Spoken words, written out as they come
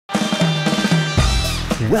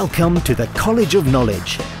Welcome to the College of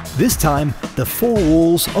Knowledge. This time, the 4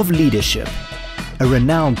 walls of leadership. A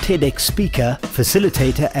renowned TEDx speaker,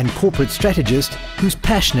 facilitator and corporate strategist who's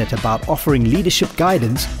passionate about offering leadership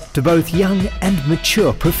guidance to both young and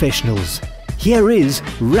mature professionals. Here is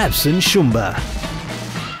Rabison Shumba.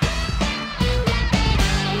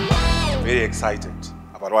 Very excited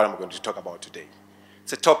about what I'm going to talk about today.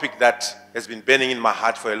 It's a topic that has been burning in my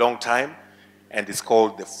heart for a long time, and it's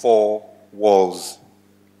called the 4 walls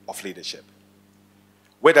of leadership.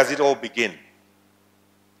 Where does it all begin?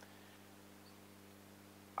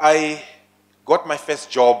 I got my first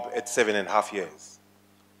job at 7.5 years,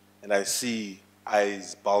 and I see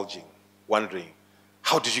eyes bulging, wondering,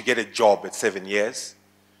 how did you get a job at 7 years?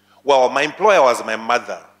 Well, my employer was my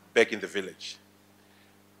mother back in the village.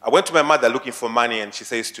 I went to my mother looking for money, and she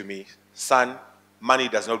says to me, son, money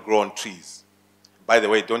does not grow on trees. By the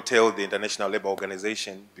way, don't tell the International Labour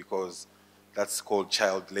Organization, because that's called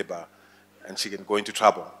child labor, and she can go into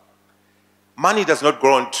trouble. Money does not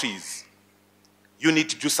grow on trees. You need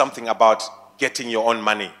to do something about getting your own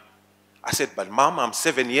money. I said, but Mom, I'm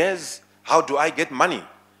 7 years. How do I get money?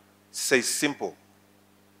 She says, simple.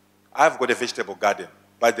 I've got a vegetable garden.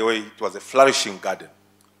 By the way, it was a flourishing garden.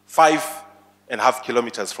 5.5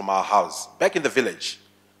 kilometers from our house. Back in the village,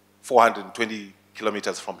 420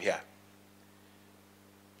 kilometers from here.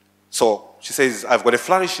 So she says, I've got a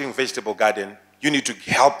flourishing vegetable garden. You need to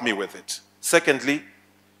help me with it. Secondly,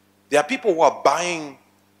 there are people who are buying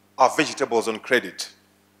our vegetables on credit.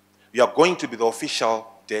 You are going to be the official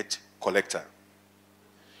debt collector.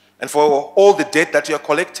 And for all the debt that you are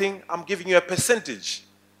collecting, I'm giving you a percentage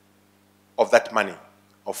of that money.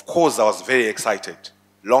 Of course, I was very excited.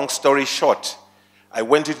 Long story short, I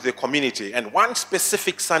went into the community, and one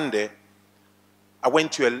specific Sunday, I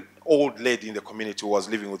went to an old lady in the community who was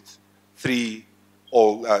living with 3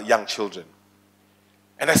 young children.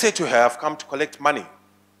 And I said to her, I've come to collect money.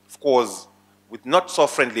 Of course, with not so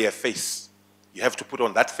friendly a face. You have to put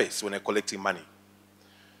on that face when you're collecting money.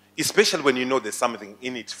 Especially when you know there's something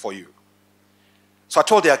in it for you. So I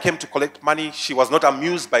told her I came to collect money. She was not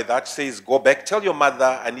amused by that. She says, go back, tell your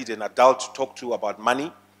mother I need an adult to talk to about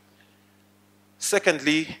money.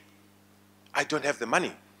 Secondly, I don't have the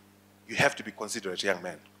money. You have to be considerate, young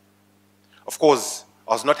man. Of course,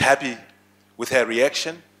 I was not happy with her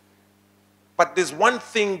reaction. But there's one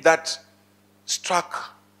thing that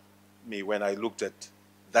struck me when I looked at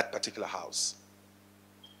that particular house.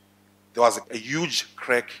 There was a huge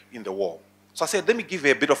crack in the wall. So I said, let me give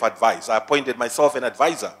you a bit of advice. I appointed myself an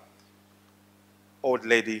advisor. Old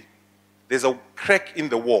lady, there's a crack in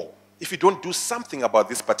the wall. If you don't do something about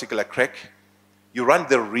this particular crack, you run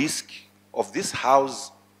the risk of this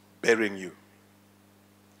house burying you.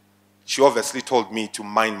 She obviously told me to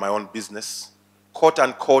mind my own business. Quote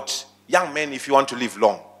unquote, young man, if you want to live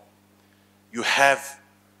long, you have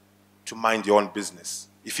to mind your own business.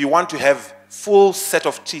 If you want to have full set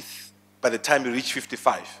of teeth by the time you reach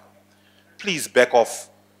 55, please back off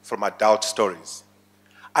from adult stories.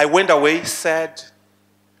 I went away sad,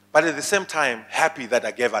 but at the same time, happy that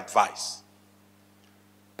I gave advice.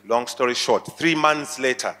 Long story short, 3 months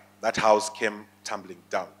later, that house came tumbling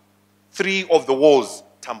down. 3 of the walls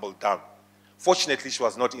tumbled down. Fortunately, she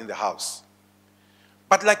was not in the house.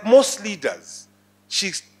 But like most leaders,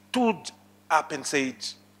 she stood up and said,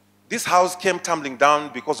 this house came tumbling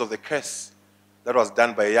down because of the curse that was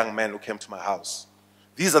done by a young man who came to my house.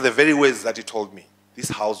 These are the very words that he told me. This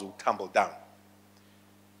house will tumble down.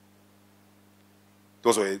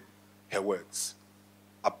 Those were her words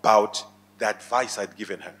about the advice I'd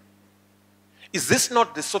given her. Is this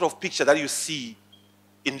not the sort of picture that you see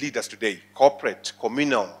in leaders today? Corporate,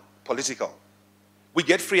 communal, political. We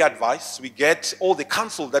get free advice. We get all the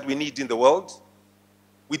counsel that we need in the world.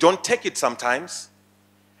 We don't take it sometimes.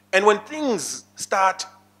 And when things start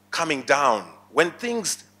coming down, when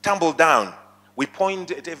things tumble down, we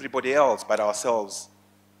point at everybody else but ourselves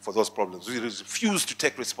for those problems. We refuse to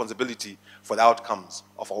take responsibility for the outcomes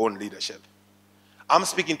of our own leadership. I'm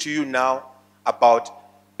speaking to you now about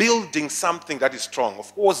building something that is strong.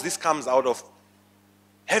 Of course, this comes out of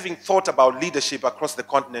having thought about leadership across the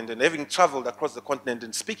continent and having traveled across the continent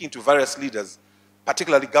and speaking to various leaders,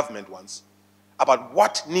 particularly government ones, about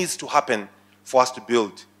what needs to happen for us to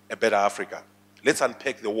build a better Africa. Let's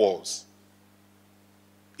unpack the walls.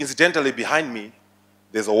 Incidentally, behind me,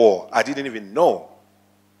 there's a wall. I didn't even know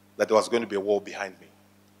that there was going to be a wall behind me.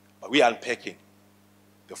 But we are unpacking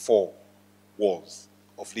the 4 walls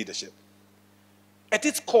of leadership. At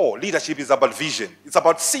its core, leadership is about vision. It's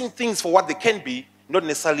about seeing things for what they can be, not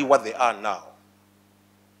necessarily what they are now.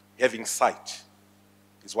 Having sight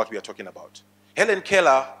is what we are talking about. Helen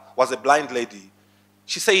Keller was a blind lady.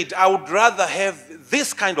 She said, I would rather have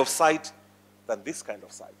this kind of sight than this kind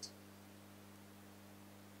of sight.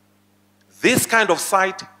 This kind of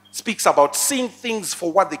sight speaks about seeing things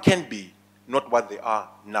for what they can be, not what they are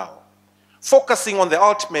now. Focusing on the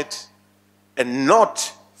ultimate and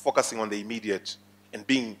not focusing on the immediate and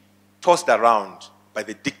being tossed around by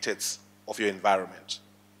the dictates of your environment.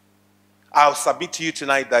 I'll submit to you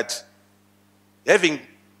tonight that having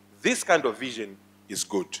this kind of vision is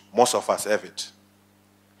good. Most of us have it.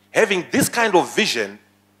 Having this kind of vision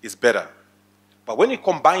is better. But when you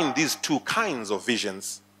combine these two kinds of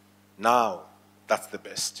visions, now that's the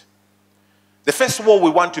best. The first wall we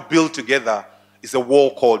want to build together is a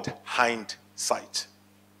wall called hindsight.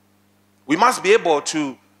 We must be able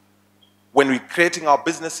to, when we're creating our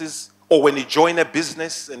businesses, or when you join a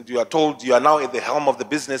business and you are told you are now at the helm of the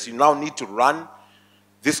business, you now need to run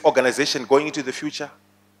this organization going into the future.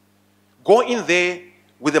 Go in there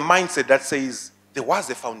with a mindset that says, there was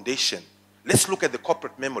a foundation. Let's look at the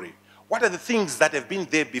corporate memory. What are the things that have been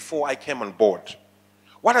there before I came on board?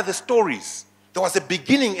 What are the stories? There was a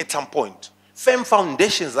beginning at some point. Firm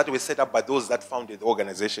foundations that were set up by those that founded the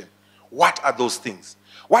organization. What are those things?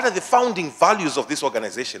 What are the founding values of this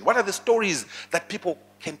organization? What are the stories that people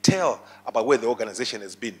can tell about where the organization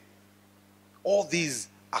has been? All these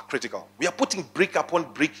are critical. We are putting brick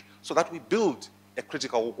upon brick so that we build a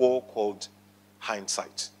critical wall called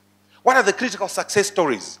hindsight. What are the critical success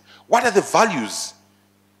stories? What are the values?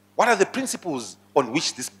 What are the principles on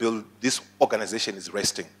which this organization is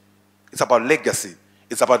resting? It's about legacy.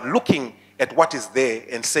 It's about looking at what is there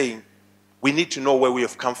and saying, we need to know where we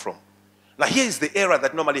have come from. Now, here is the error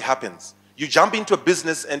that normally happens. You jump into a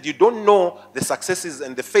business and you don't know the successes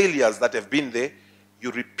and the failures that have been there. You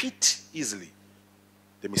repeat easily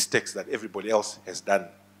the mistakes that everybody else has done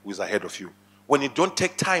who is ahead of you, when you don't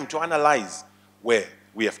take time to analyze where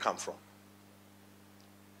we have come from.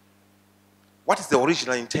 What is the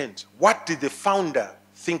original intent? What did the founder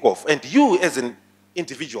think of? And you as an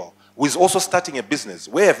individual who is also starting a business,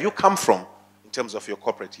 where have you come from in terms of your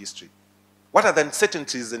corporate history? What are the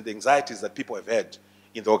uncertainties and the anxieties that people have had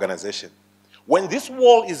in the organization? When this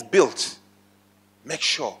wall is built, make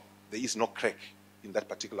sure there is no crack in that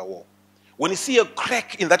particular wall. When you see a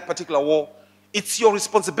crack in that particular wall, it's your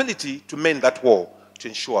responsibility to mend that wall to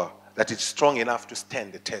ensure that it's strong enough to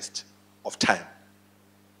stand the test of time.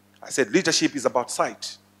 I said leadership is about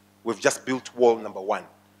sight. We've just built wall number one,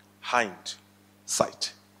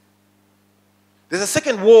 hindsight. There's a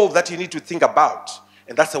second wall that you need to think about,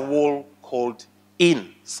 and that's a wall called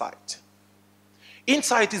insight.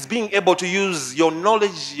 Insight is being able to use your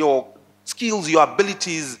knowledge, your skills, your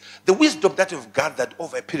abilities, the wisdom that you've gathered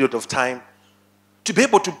over a period of time to be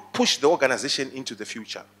able to push the organization into the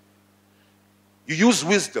future. You use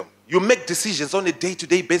wisdom. You make decisions on a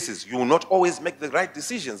day-to-day basis. You will not always make the right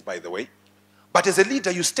decisions, by the way. But as a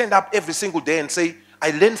leader, you stand up every single day and say,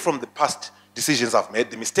 I learn from the past decisions I've made,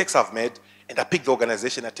 the mistakes I've made, and I pick the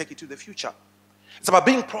organization and take it to the future. It's about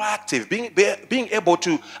being proactive, being able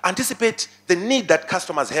to anticipate the need that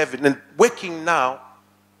customers have and working now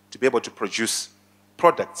to be able to produce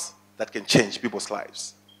products that can change people's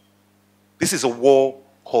lives. This is a wall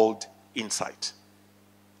called insight.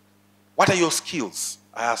 What are your skills,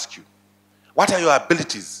 I ask you? What are your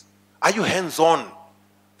abilities? Are you hands-on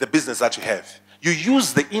the business that you have? You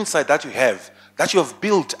use the insight that you have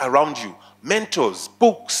built around you, mentors,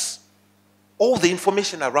 books, all the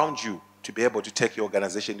information around you to be able to take your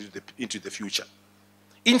organization into the future.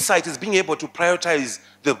 Insight is being able to prioritize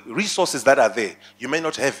the resources that are there. You may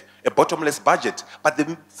not have a bottomless budget, but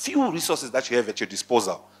the few resources that you have at your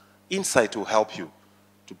disposal, insight will help you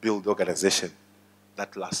to build the organization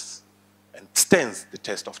that lasts and stands the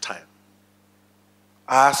test of time.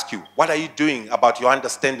 I ask you, what are you doing about your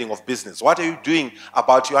understanding of business? What are you doing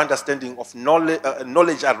about your understanding of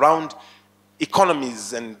knowledge around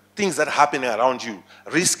economies and things that are happening around you?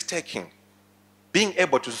 Risk-taking. Being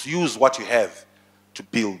able to use what you have to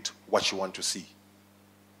build what you want to see.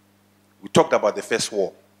 We talked about the first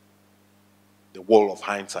wall, the wall of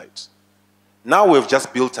hindsight. Now we've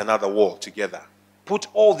just built another wall together. Put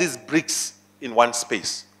all these bricks in one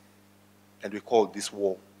space, and we call this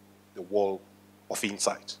wall the wall of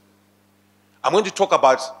insight. I'm going to talk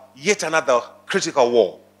about yet another critical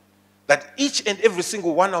wall that each and every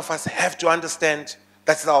single one of us have to understand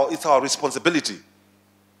that it's our responsibility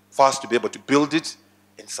for us to be able to build it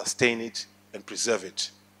and sustain it and preserve it.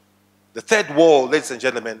 The third wall, ladies and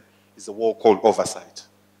gentlemen, is a wall called oversight.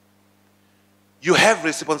 You have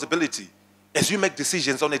responsibility as you make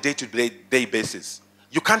decisions on a day-to-day basis.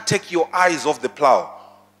 You can't take your eyes off the plow.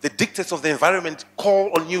 The dictates of the environment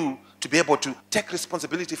call on you to be able to take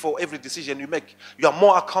responsibility for every decision you make. You are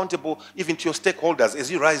more accountable even to your stakeholders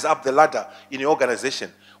as you rise up the ladder in your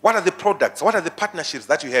organization. What are the products? What are the partnerships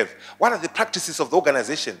that you have? What are the practices of the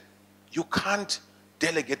organization? You can't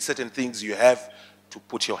delegate certain things. You have to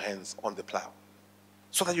put your hands on the plow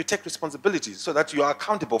so that you take responsibility, so that you are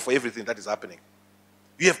accountable for everything that is happening.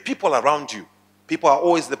 You have people around you. People are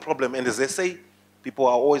always the problem, and as they say, people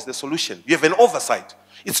are always the solution. You have an oversight.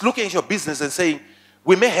 It's looking at your business and saying,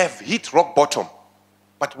 we may have hit rock bottom,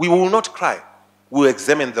 but we will not cry. We will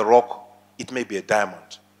examine the rock. It may be a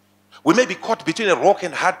diamond. We may be caught between a rock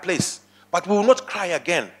and a hard place, but we will not cry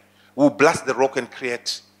again. We will blast the rock and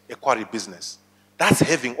create a quarry business. That's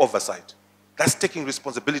having oversight. That's taking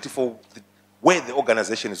responsibility for where the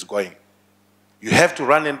organization is going. You have to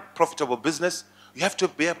run a profitable business. You have to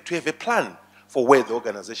be able to have a plan for where the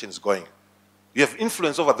organization is going. You have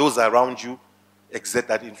influence over those around you. Exert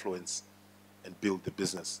that influence and build the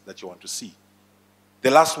business that you want to see.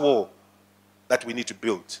 The last wall that we need to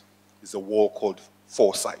build is a wall called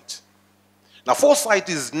foresight. Now, foresight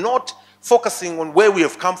is not focusing on where we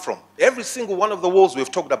have come from. Every single one of the walls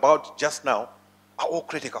we've talked about just now are all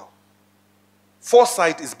critical.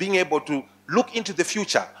 Foresight is being able to look into the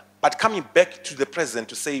future, but coming back to the present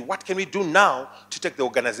to say, what can we do now to take the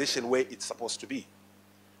organization where it's supposed to be?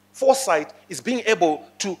 Foresight is being able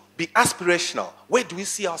to be aspirational. Where do we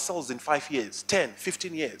see ourselves in 5 years, 10,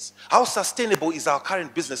 15 years? How sustainable is our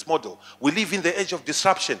current business model? We live in the age of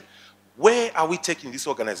disruption. Where are we taking this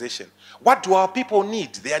organization? What do our people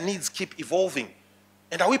need? Their needs keep evolving.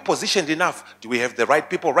 And are we positioned enough? Do we have the right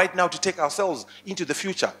people right now to take ourselves into the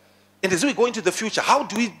future? And as we go into the future, how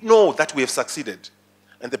do we know that we have succeeded?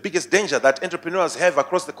 And the biggest danger that entrepreneurs have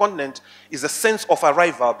across the continent is a sense of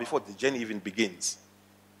arrival before the journey even begins.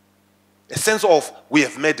 A sense of, we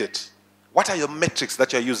have made it. What are your metrics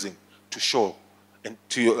that you're using to show and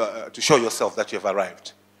to show yourself that you have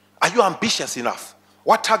arrived? Are you ambitious enough?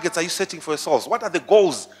 What targets are you setting for yourselves? What are the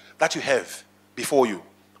goals that you have before you?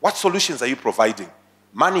 What solutions are you providing?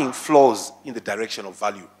 Money flows in the direction of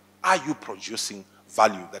value. Are you producing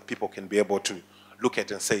value that people can be able to look at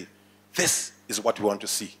and say, this is what we want to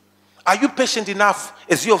see? Are you patient enough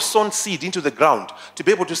as you have sown seed into the ground to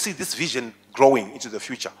be able to see this vision growing into the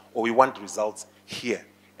future? Or we want results here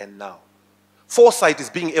and now? Foresight is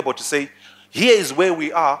being able to say, here is where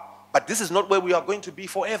we are, but this is not where we are going to be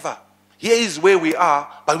forever. Here is where we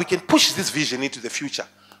are, but we can push this vision into the future.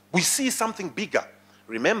 We see something bigger.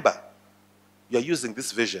 Remember, you're using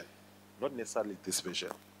this vision, not necessarily this vision.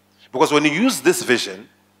 Because when you use this vision,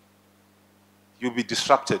 you'll be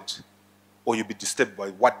disrupted or you'll be disturbed by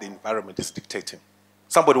what the environment is dictating.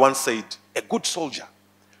 Somebody once said, a good soldier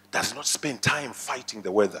does not spend time fighting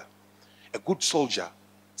the weather. A good soldier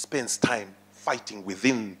spends time fighting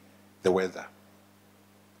within the weather.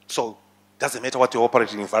 So, doesn't matter what your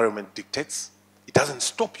operating environment dictates. It doesn't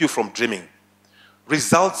stop you from dreaming.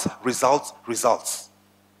 Results, results, results.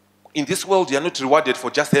 In this world, you are not rewarded for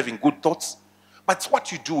just having good thoughts, but it's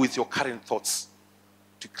what you do with your current thoughts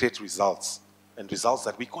to create results, and results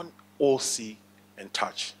that we can all see and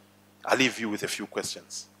touch. I'll leave you with a few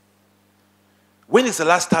questions. When is the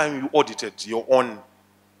last time you audited your own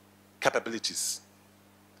capabilities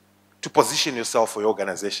to position yourself for your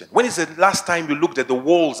organization? When is the last time you looked at the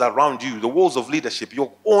walls around you, the walls of leadership,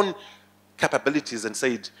 your own capabilities, and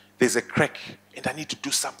said, there's a crack and I need to do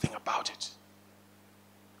something about it?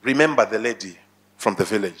 Remember the lady from the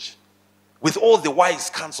village. With all the wise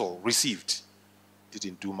counsel received,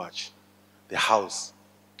 didn't do much. The house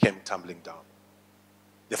came tumbling down.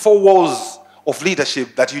 The 4 walls of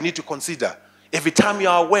leadership that you need to consider. Every time you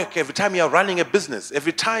are at work, every time you are running a business,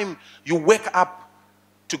 every time you wake up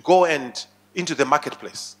to go and into the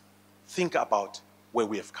marketplace, think about where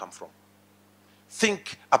we have come from.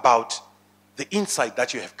 Think about the insight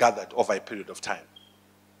that you have gathered over a period of time.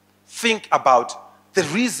 Think about the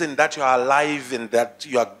reason that you are alive and that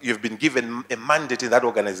you've been given a mandate in that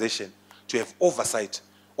organization to have oversight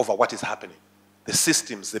over what is happening. The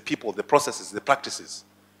systems, the people, the processes, the practices.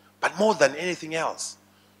 But more than anything else,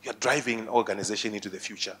 you're driving an organization into the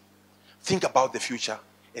future. Think about the future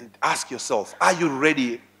and ask yourself, are you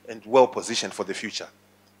ready and well positioned for the future?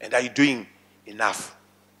 And are you doing enough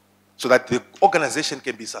so that the organization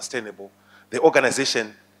can be sustainable, the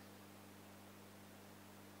organization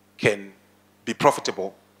can be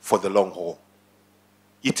profitable for the long haul?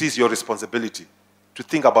 It is your responsibility to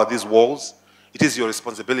think about these walls. It is your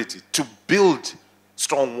responsibility to build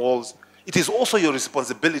strong walls. It is also your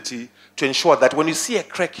responsibility to ensure that when you see a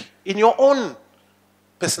crack in your own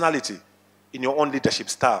personality, in your own leadership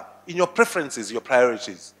style, in your preferences, your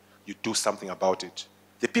priorities, you do something about it.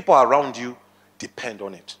 The people around you depend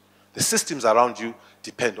on it. The systems around you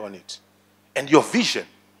depend on it. And your vision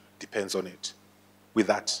depends on it. With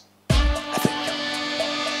that,